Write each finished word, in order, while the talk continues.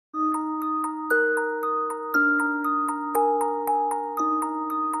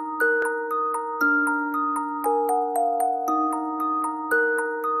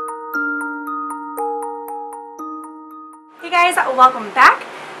welcome back.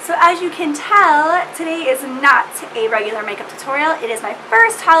 So as you can tell, today is not a regular makeup tutorial. It is my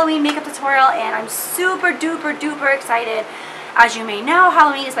first Halloween makeup tutorial and I'm super duper excited. As you may know,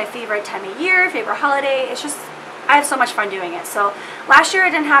 Halloween is my favorite time of year, favorite holiday. It's just, I have so much fun doing it. So last year I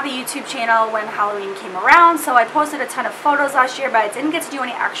didn't have a YouTube channel when Halloween came around, so I posted a ton of photos last year, but I didn't get to do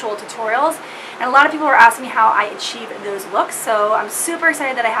any actual tutorials. And a lot of people were asking me how I achieve those looks, so I'm super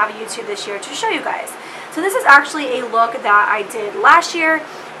excited that I have a YouTube this year to show you guys. So this is actually a look that I did last year.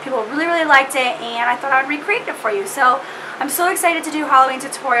 People really liked it and I thought I would recreate it for you. So I'm so excited to do Halloween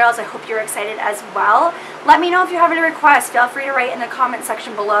tutorials. I hope you're excited as well. Let me know if you have any requests. Feel free to write in the comment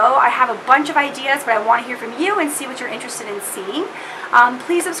section below. I have a bunch of ideas, but I want to hear from you and see what you're interested in seeing.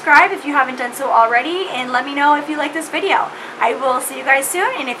 Please subscribe if you haven't done so already and let me know if you like this video. I will see you guys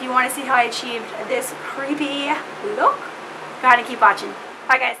soon, and if you want to see how I achieved this creepy look, go ahead and keep watching.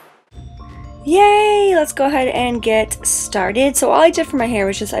 Bye guys. Yay! Let's go ahead and get started. So all I did for my hair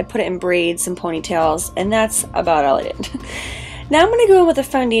was just I put it in braids and ponytails, and that's about all I did. Now I'm going to go in with a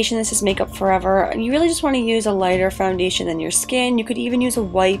foundation. This is Makeup Forever. You really just want to use a lighter foundation than your skin. You could even use a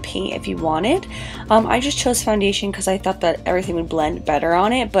white paint if you wanted. I just chose foundation because I thought that everything would blend better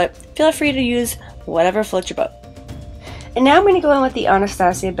on it, but feel free to use whatever floats your boat. And now I'm going to go in with the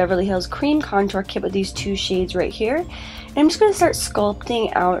Anastasia Beverly Hills Cream Contour Kit with these two shades right here. And I'm just going to start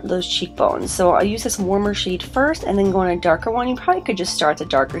sculpting out those cheekbones. So I'll use this warmer shade first and then go on a darker one. You probably could just start the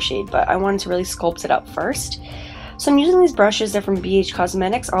darker shade, but I wanted to really sculpt it up first. So I'm using these brushes. They're from BH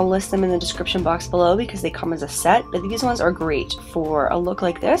Cosmetics. I'll list them in the description box below because they come as a set, but these ones are great for a look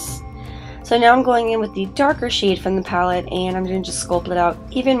like this. So now I'm going in with the darker shade from the palette and I'm going to just sculpt it out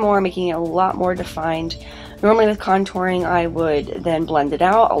even more, making it a lot more defined. Normally with contouring I would then blend it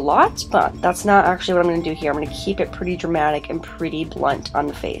out a lot, but that's not actually what I'm going to do here. I'm going to keep it pretty dramatic and pretty blunt on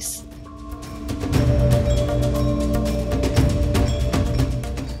the face.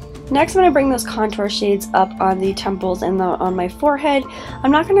 Next, I'm going to bring those contour shades up on the temples and on my forehead.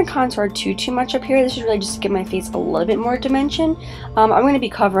 I'm not going to contour too much up here. This is really just to give my face a little bit more dimension. I'm going to be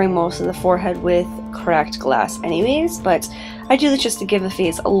covering most of the forehead with cracked glass anyways, but I do this just to give the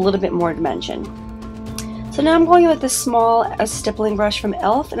face a little bit more dimension. So now I'm going with this small stippling brush from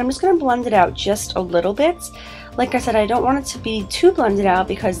e.l.f. and I'm just going to blend it out just a little bit. Like I said, I don't want it to be too blended out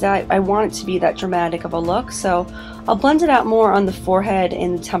because I want it to be that dramatic of a look. So I'll blend it out more on the forehead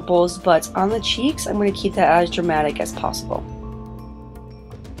and the temples, but on the cheeks, I'm going to keep that as dramatic as possible.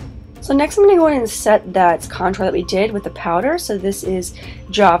 So next I'm going to go in and set that contour that we did with the powder. So this is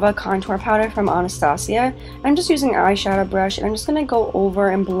Java Contour Powder from Anastasia. I'm just using an eyeshadow brush and I'm just going to go over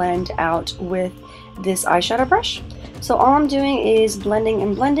and blend out with this eyeshadow brush. So all I'm doing is blending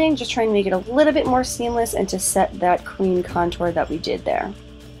and blending, just trying to make it a little bit more seamless and to set that cream contour that we did there.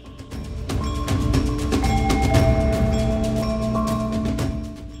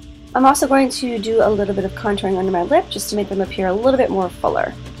 I'm also going to do a little bit of contouring under my lip just to make them appear a little bit more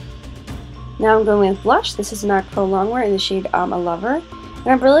fuller. Now I'm going with blush. This is MAC Prolong-wear in the shade I'm a Lover. And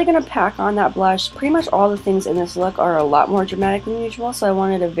I'm really going to pack on that blush. Pretty much all the things in this look are a lot more dramatic than usual, so I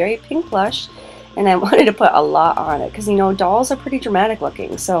wanted a very pink blush. And I wanted to put a lot on it because, you know, dolls are pretty dramatic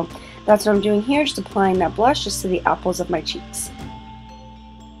looking. So that's what I'm doing here, just applying that blush just to the apples of my cheeks.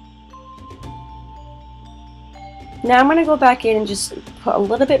 Now I'm going to go back in and just put a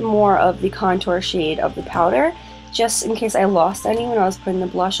little bit more of the contour shade of the powder, just in case I lost any when I was putting the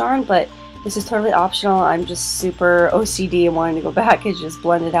blush on, but this is totally optional. I'm just super OCD and wanting to go back and just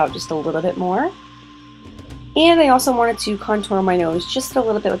blend it out just a little bit more. And I also wanted to contour my nose just a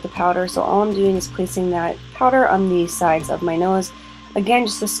little bit with the powder, so all I'm doing is placing that powder on the sides of my nose, again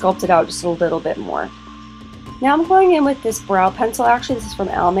just to sculpt it out just a little bit more. Now I'm going in with this brow pencil. Actually this is from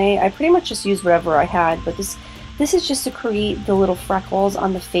Almay. I pretty much just used whatever I had, but this is just to create the little freckles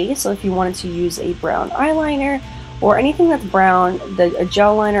on the face, so if you wanted to use a brown eyeliner or anything that's brown, a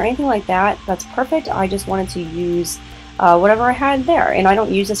gel liner, anything like that, that's perfect. I just wanted to use whatever I had there, and I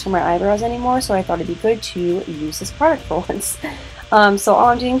don't use this for my eyebrows anymore, so I thought it'd be good to use this product for once. So all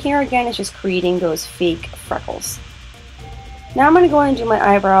I'm doing here again is just creating those fake freckles. Now I'm going to go and do my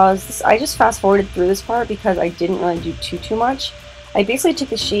eyebrows. I just fast forwarded through this part because I didn't really do too much. I basically took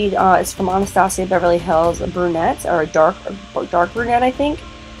the shade, it's from Anastasia Beverly Hills Brunette, or dark brunette I think,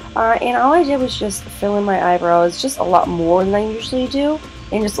 and all I did was just fill in my eyebrows just a lot more than I usually do,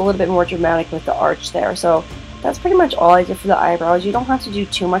 and just a little bit more dramatic with the arch there. So that's pretty much all I did for the eyebrows. You don't have to do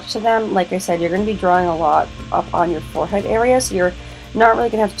too much to them. Like I said, you're going to be drawing a lot up on your forehead area, so you're not really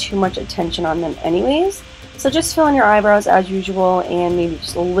going to have too much attention on them anyways. So just fill in your eyebrows as usual and maybe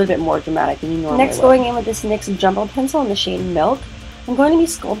just a little bit more dramatic than you normally would. Next, going in with this NYX Jumbo Pencil in the shade Milk. I'm going to be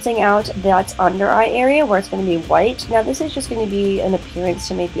sculpting out that under eye area where it's going to be white. Now this is just going to be an appearance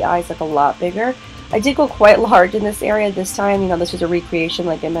to make the eyes look a lot bigger. I did go quite large in this area this time, you know, this was a recreation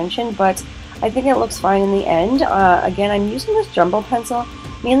like I mentioned, but I think it looks fine in the end. Again, I'm using this jumbo pencil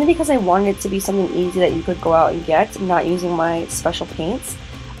mainly because I wanted it to be something easy that you could go out and get, not using my special paints.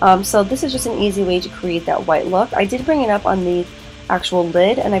 So this is just an easy way to create that white look. I did bring it up on the actual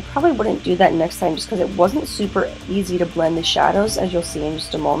lid, and I probably wouldn't do that next time just because it wasn't super easy to blend the shadows, as you'll see in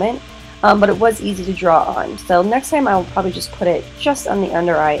just a moment. But it was easy to draw on. So next time I'll probably just put it just on the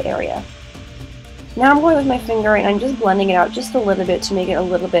under eye area. Now I'm going with my finger and I'm just blending it out just a little bit to make it a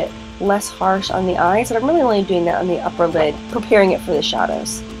little bit less harsh on the eyes, but I'm really only doing that on the upper lid, preparing it for the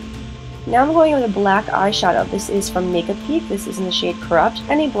shadows. Now I'm going with a black eyeshadow. This is from Makeup Geek. This is in the shade Corrupt.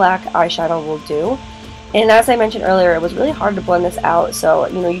 Any black eyeshadow will do. And as I mentioned earlier, it was really hard to blend this out, so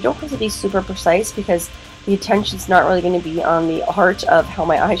you know, you don't have to be super precise because the attention's not really going to be on the art of how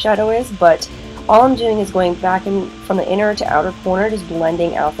my eyeshadow is, but all I'm doing is going back in from the inner to outer corner, just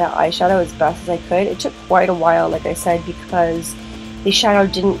blending out that eyeshadow as best as I could. It took quite a while, like I said, because the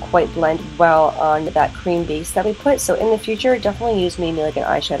shadow didn't quite blend well on that cream base that we put, so in the future definitely use maybe like an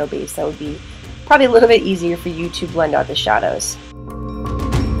eyeshadow base. That would be probably a little bit easier for you to blend out the shadows.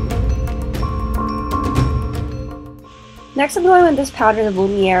 Next I'm going with this powder, the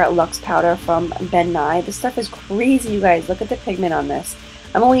Lumiere Luxe powder from Ben Nye. This stuff is crazy, you guys. Look at the pigment on this.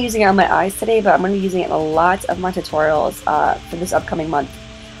 I'm only using it on my eyes today, but I'm going to be using it in a lot of my tutorials for this upcoming month.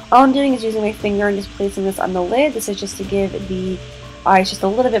 All I'm doing is using my finger and just placing this on the lid. This is just to give the eyes just a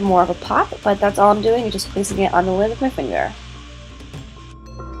little bit more of a pop, but that's all I'm doing, is just placing it on the lid with my finger.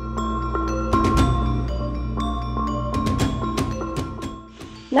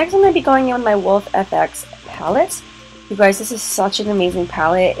 Next I'm going to be going in with my Wolfe FX palette. You guys, this is such an amazing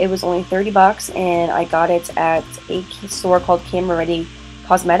palette. It was only 30 bucks and I got it at a store called Camera Ready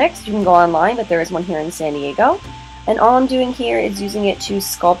Cosmetics. You can go online, but there is one here in San Diego. And all I'm doing here is using it to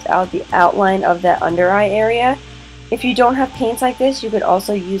sculpt out the outline of that under eye area. If you don't have paints like this, you could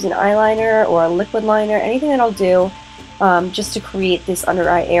also use an eyeliner or a liquid liner, anything that'll do, just to create this under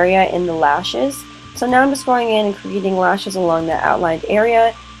eye area in the lashes. So now I'm just going in and creating lashes along that outlined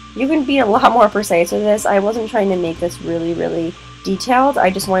area. You can be a lot more precise with this. I wasn't trying to make this really detailed. I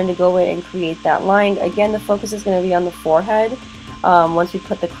just wanted to go in and create that line. Again, the focus is going to be on the forehead once we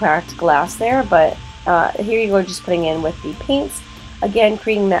put the cracked glass there, but here you go, just putting in with the paints. Again,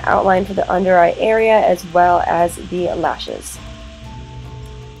 creating the outline for the under eye area as well as the lashes.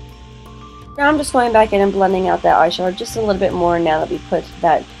 Now I'm just going back in and blending out that eyeshadow just a little bit more now that we put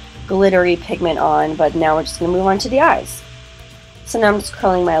that glittery pigment on, but now we're just going to move on to the eyes. So now I'm just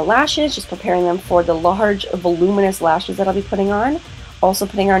curling my lashes, just preparing them for the large, voluminous lashes that I'll be putting on. Also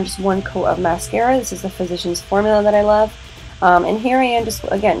putting on just one coat of mascara. This is the Physicians Formula that I love. And here I am just,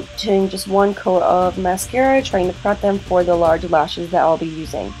 again, doing just one coat of mascara, trying to prep them for the large lashes that I'll be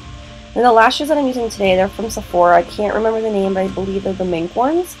using. And the lashes that I'm using today, they're from Sephora. I can't remember the name, but I believe they're the mink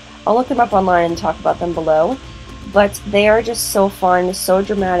ones. I'll look them up online and talk about them below. But they are just so fun, so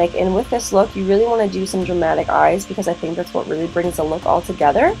dramatic, and with this look you really want to do some dramatic eyes because I think that's what really brings the look all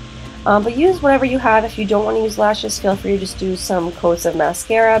together. But use whatever you have. If you don't want to use lashes, feel free to just do some coats of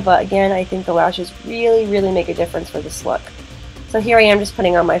mascara, but again, I think the lashes really make a difference for this look. So here I am just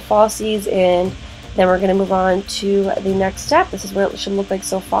putting on my falsies, and then we're going to move on to the next step. This is what it should look like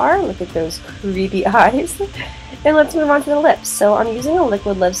so far. Look at those creepy eyes. And let's move on to the lips. So I'm using a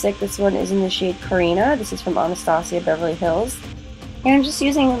liquid lipstick. This one is in the shade Carina. This is from Anastasia, Beverly Hills. And I'm just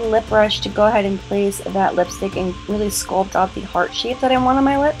using a lip brush to go ahead and place that lipstick and really sculpt out the heart shape that I want on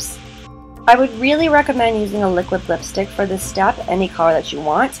my lips. I would really recommend using a liquid lipstick for this step, any color that you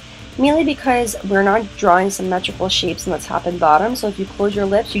want, mainly because we're not drawing symmetrical shapes in the top and bottom, so if you close your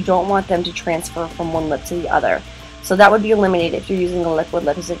lips, you don't want them to transfer from one lip to the other. So that would be eliminated if you're using a liquid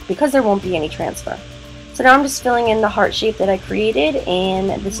lipstick because there won't be any transfer. So now I'm just filling in the heart shape that I created, and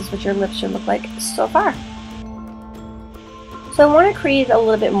this is what your lips should look like so far. So I want to create a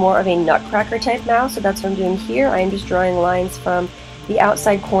little bit more of a nutcracker type now, so that's what I'm doing here. I am just drawing lines from the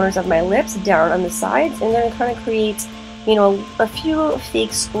outside corners of my lips down on the sides, and then kind of create, you know, a few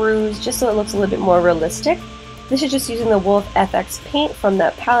fake screws just so it looks a little bit more realistic. This is just using the Wolfe FX paint from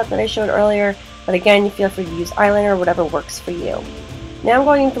that palette that I showed earlier, but again, you feel free to use eyeliner or whatever works for you. Now I'm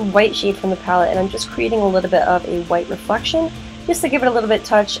going into the white shade from the palette, and I'm just creating a little bit of a white reflection just to give it a little bit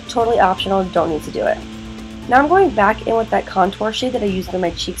touch. Totally optional, don't need to do it. Now I'm going back in with that contour shade that I used in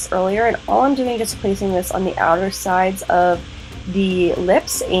my cheeks earlier, and all I'm doing is just placing this on the outer sides of the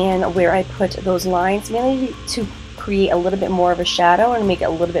lips and where I put those lines, mainly to create a little bit more of a shadow and make it a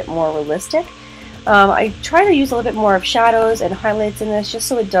little bit more realistic. I try to use a little bit more of shadows and highlights in this just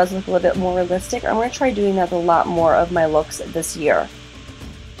so it does look a little bit more realistic. I'm going to try doing that with a lot more of my looks this year.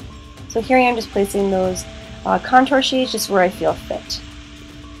 So here I am just placing those contour shades just where I feel fit.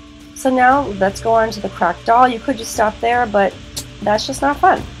 So now let's go on to the cracked doll. You could just stop there, but that's just not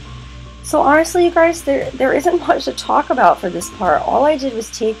fun. So honestly, you guys, there isn't much to talk about for this part. All I did was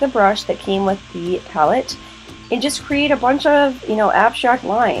take the brush that came with the palette and just create a bunch of, you know, abstract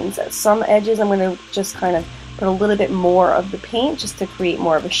lines. Some edges I'm going to just kind of put a little bit more of the paint just to create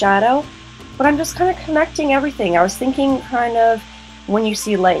more of a shadow. But I'm just kind of connecting everything. I was thinking kind of when you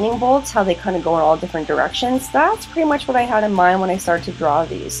see lightning bolts, how they kind of go in all different directions. That's pretty much what I had in mind when I started to draw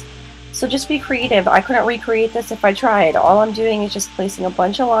these. So just be creative. I couldn't recreate this if I tried. All I'm doing is just placing a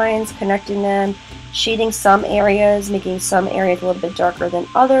bunch of lines, connecting them, shading some areas, making some areas a little bit darker than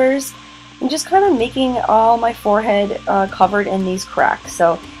others, and just kind of making all my forehead covered in these cracks.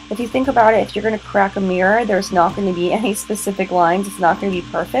 So if you think about it, if you're going to crack a mirror, there's not going to be any specific lines. It's not going to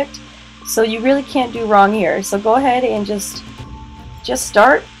be perfect. So you really can't do wrong here. So go ahead and just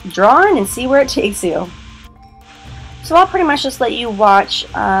start drawing and see where it takes you. So I'll pretty much just let you watch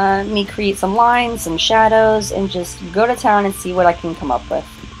me create some lines, some shadows, and just go to town and see what I can come up with.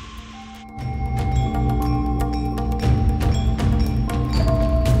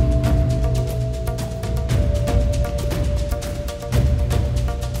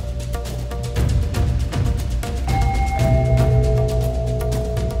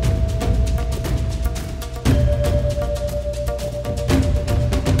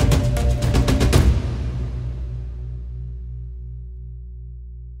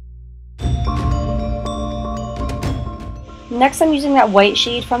 Next, I'm using that white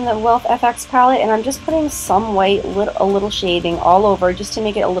shade from the Wolfe FX palette, and I'm just putting some white, a little shading all over just to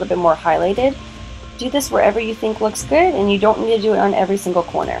make it a little bit more highlighted. Do this wherever you think looks good, and you don't need to do it on every single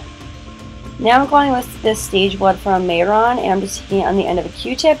corner. Now I'm going with this Stage Blood from Mehron, and I'm just taking it on the end of a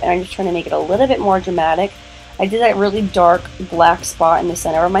Q-tip, and I'm just trying to make it a little bit more dramatic. I did that really dark black spot in the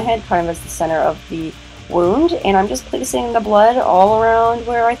center of my head, kind of as the center of the wound, and I'm just placing the blood all around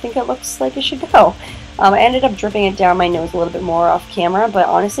where I think it looks like it should go. I ended up dripping it down my nose a little bit more off camera, but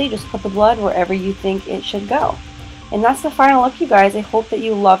honestly, just put the blood wherever you think it should go. And that's the final look, you guys. I hope that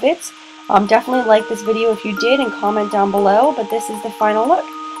you love it. Definitely like this video if you did and comment down below, but this is the final look.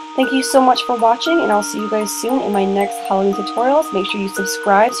 Thank you so much for watching, and I'll see you guys soon in my next Halloween tutorials. Make sure you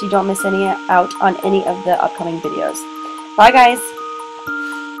subscribe so you don't miss out on any of the upcoming videos. Bye, guys!